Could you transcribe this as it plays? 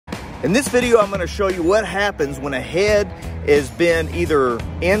In this video, I'm going to show you what happens when a head has been either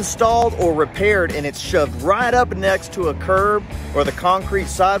installed or repaired and it's shoved right up next to a curb or the concrete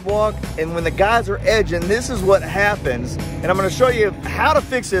sidewalk. And when the guys are edging, this is what happens. And I'm going to show you how to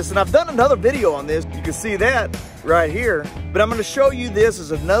fix this. And I've done another video on this. You can see that right here. But I'm going to show you this as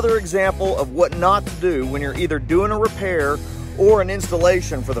another example of what not to do when you're either doing a repair or an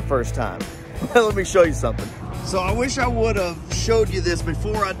installation for the first time. Let me show you something. So I wish I would have showed you this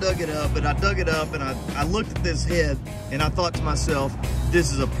before I dug it up, but I dug it up and I looked at this head and I thought to myself,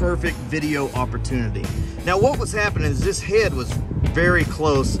 this is a perfect video opportunity. Now what was happening is this head was very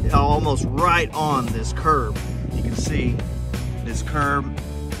close, almost right on this curb. You can see this curb.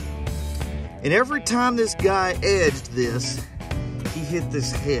 And every time this guy edged this, he hit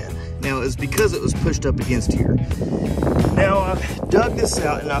this head. Now it's because it was pushed up against here. Now I've dug this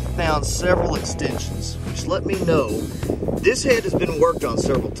out and I've found several extensions, which let me know this head has been worked on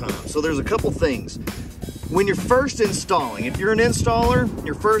several times. So there's a couple things. When you're first installing, if you're an installer,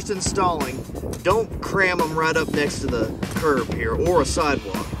 you're first installing, don't cram them right up next to the curb here or a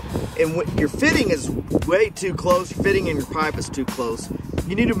sidewalk. And when your fitting is way too close, your fitting in your pipe is too close,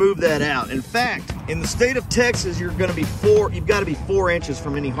 you need to move that out. In fact, in the state of Texas, you've got to be 4 inches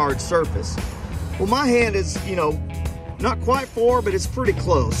from any hard surface. Well, my hand is, not quite 4, but it's pretty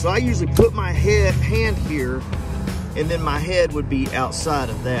close. So I usually put my hand here, and then my head would be outside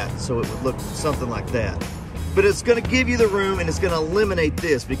of that. So it would look something like that. But it's gonna give you the room and it's gonna eliminate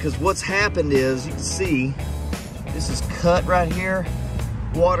this, because what's happened is, you can see, this is cut right here.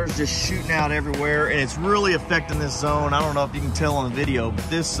 Water's just shooting out everywhere and it's really affecting this zone. I don't know if you can tell on the video, but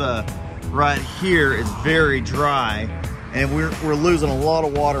this right here is very dry. And we're losing a lot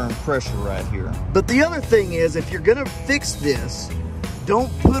of water and pressure right here. But the other thing is, if you're gonna fix this,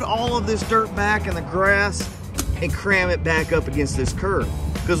 don't put all of this dirt back in the grass and cram it back up against this curb.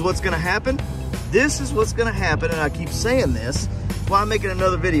 Because what's gonna happen? This is what's gonna happen, and I keep saying this, that's why I'm making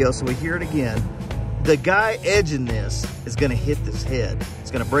another video so we hear it again. The guy edging this is gonna hit this head.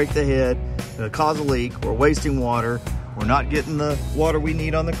 It's gonna break the head, it's gonna cause a leak. We're wasting water. We're not getting the water we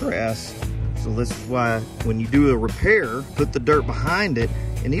need on the grass. So this is why when you do a repair, put the dirt behind it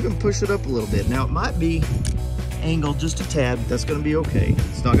and even push it up a little bit. Now it might be angled just a tad, but that's gonna be okay.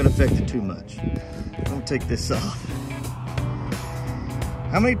 It's not gonna affect it too much. I'm gonna take this off.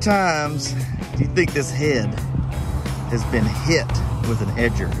 How many times do you think this head has been hit with an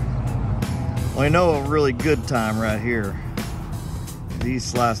edger? Well, I know a really good time right here. These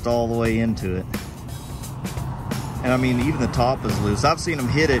sliced all the way into it. And I mean, even the top is loose. I've seen them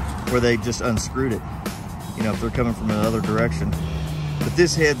hit it where they just unscrewed it, if they're coming from another direction. But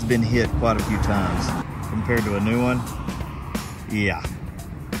this head's been hit quite a few times compared to a new one. Yeah.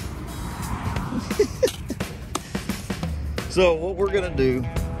 So what we're gonna do,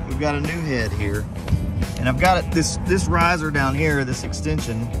 we've got a new head here, and I've got it, this riser down here, this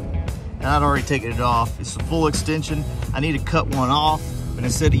extension, and I'd already taken it off. It's a full extension. I need to cut one off, but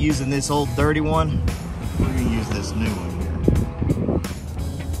instead of using this old dirty one, we're gonna use this new one here.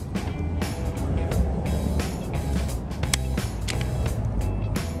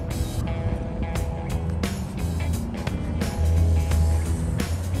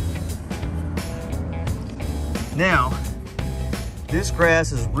 Now, this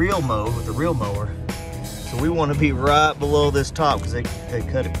grass is reel mowed with a reel mower, so we want to be right below this top because they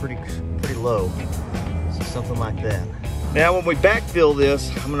cut it pretty low. So something like that. Now, when we backfill this,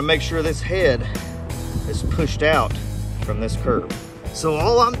 I'm going to make sure this head is pushed out from this curb. So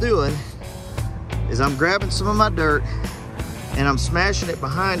all I'm doing is I'm grabbing some of my dirt and I'm smashing it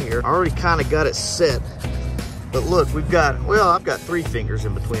behind here. I already kind of got it set, but look, I've got 3 fingers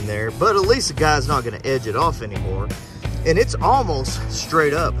in between there, but at least the guy's not going to edge it off anymore. And it's almost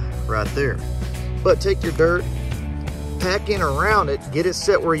straight up right there. But take your dirt, pack in around it, get it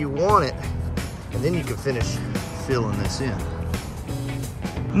set where you want it, and then you can finish filling this in.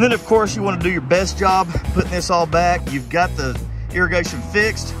 And then of course you want to do your best job putting this all back. You've got the irrigation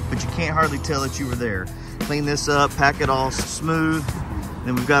fixed, but you can't hardly tell that you were there. Clean this up, pack it all smooth.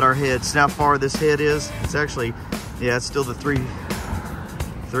 Then we've got our head. See how far this head is? It's actually, yeah, it's still the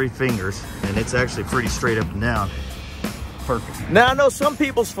three fingers, and it's actually pretty straight up and down. Perfect. Now I know some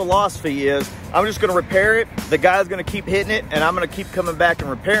people's philosophy is, I'm just gonna repair it, the guy's gonna keep hitting it, and I'm gonna keep coming back and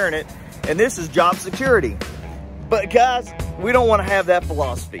repairing it, and this is job security. But guys, we don't wanna have that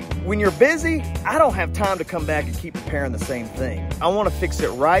philosophy. When you're busy, I don't have time to come back and keep repairing the same thing. I wanna fix it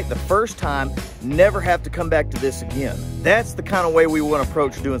right the first time, never have to come back to this again. That's the kind of way we wanna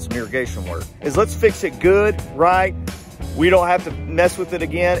approach doing some irrigation work, is let's fix it good, right, we don't have to mess with it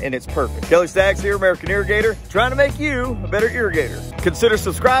again, and it's perfect. Kelly Staggs here, American Irrigator, trying to make you a better irrigator. Consider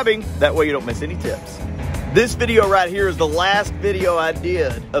subscribing, that way you don't miss any tips. This video right here is the last video I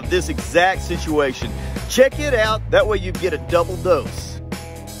did of this exact situation. Check it out, that way you get a double dose.